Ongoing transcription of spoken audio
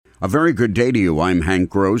A very good day to you. I'm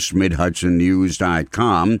Hank Gross,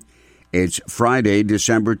 MidHudsonNews.com. It's Friday,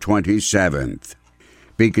 December 27th.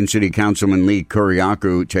 Beacon City Councilman Lee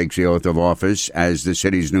Kuriakou takes the oath of office as the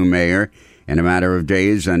city's new mayor in a matter of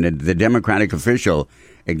days, and the Democratic official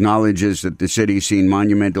acknowledges that the city's seen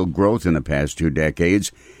monumental growth in the past 2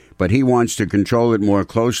 decades, but he wants to control it more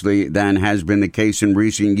closely than has been the case in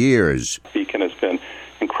recent years. Beacon has been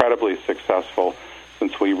incredibly successful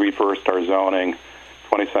since we reversed our zoning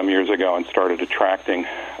 20-some years ago and started attracting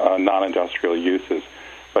non-industrial uses.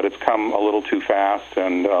 But it's come a little too fast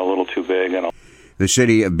and a little too big. The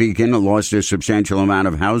city of Beacon lost a substantial amount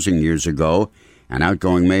of housing years ago, and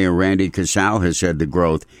outgoing Mayor Randy Casal has said the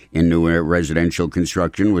growth in new residential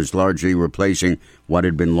construction was largely replacing what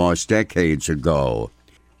had been lost decades ago.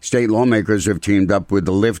 State lawmakers have teamed up with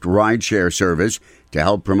the Lyft rideshare service to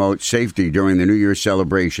help promote safety during the New Year's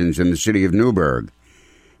celebrations in the city of Newburgh.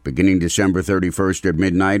 Beginning December 31st at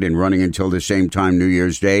midnight and running until the same time New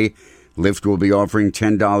Year's Day, Lyft will be offering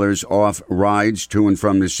 $10 off rides to and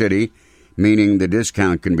from the city, meaning the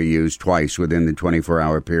discount can be used twice within the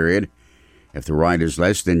 24-hour period. If the ride is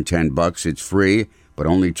less than $10, it's free, but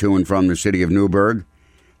only to and from the city of Newburgh.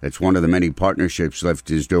 That's one of the many partnerships Lyft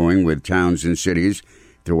is doing with towns and cities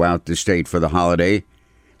throughout the state for the holiday.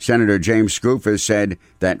 Senator James Skoufis said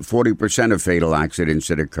that 40% of fatal accidents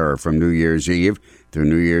that occur from New Year's Eve through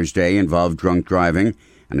New Year's Day involve drunk driving,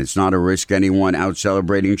 and it's not a risk anyone out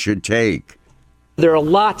celebrating should take. There are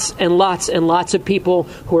lots and lots and lots of people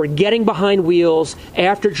who are getting behind wheels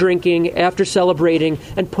after drinking, after celebrating,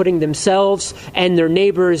 and putting themselves and their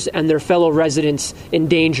neighbors and their fellow residents in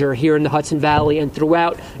danger here in the Hudson Valley and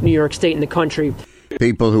throughout New York State and the country.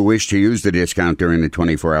 People who wish to use the discount during the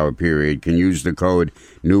 24-hour period can use the code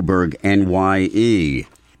NewburghNYE.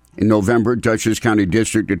 In November, Dutchess County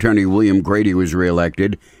District Attorney William Grady was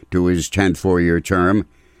reelected to his 10th four-year term.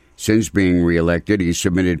 Since being reelected, he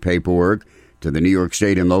submitted paperwork to the New York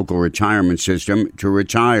State and local retirement system to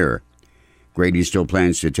retire. Grady still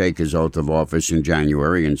plans to take his oath of office in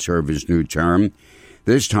January and serve his new term.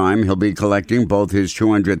 This time, he'll be collecting both his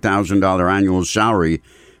 $200,000 annual salary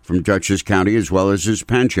from Dutchess County as well as his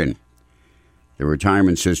pension. The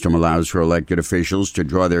retirement system allows for elected officials to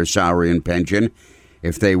draw their salary and pension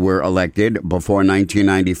if they were elected before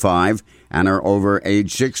 1995 and are over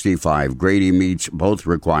age 65. Grady meets both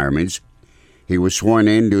requirements. He was sworn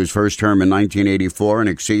in to his first term in 1984 and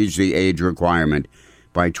exceeds the age requirement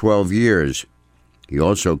by 12 years. He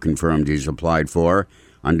also confirmed he's applied for,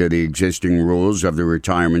 under the existing rules of the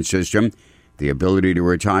retirement system, the ability to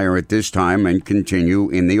retire at this time and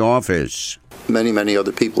continue in the office. Many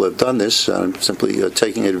other people have done this. I'm simply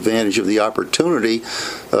taking advantage of the opportunity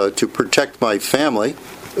to protect my family,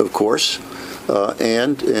 of course,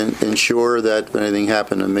 and ensure that if anything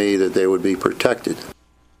happened to me, that they would be protected.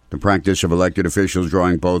 The practice of elected officials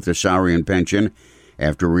drawing both the salary and pension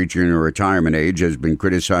after reaching a retirement age has been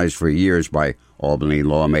criticized for years by Albany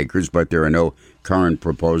lawmakers, but there are no current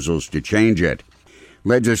proposals to change it.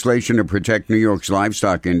 Legislation to protect New York's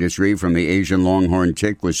livestock industry from the Asian longhorn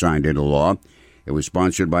tick was signed into law. It was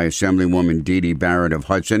sponsored by Assemblywoman Dee Dee Barrett of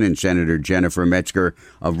Hudson and Senator Jennifer Metzger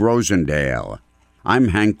of Rosendale. I'm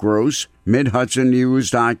Hank Gross,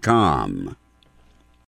 MidHudsonNews.com.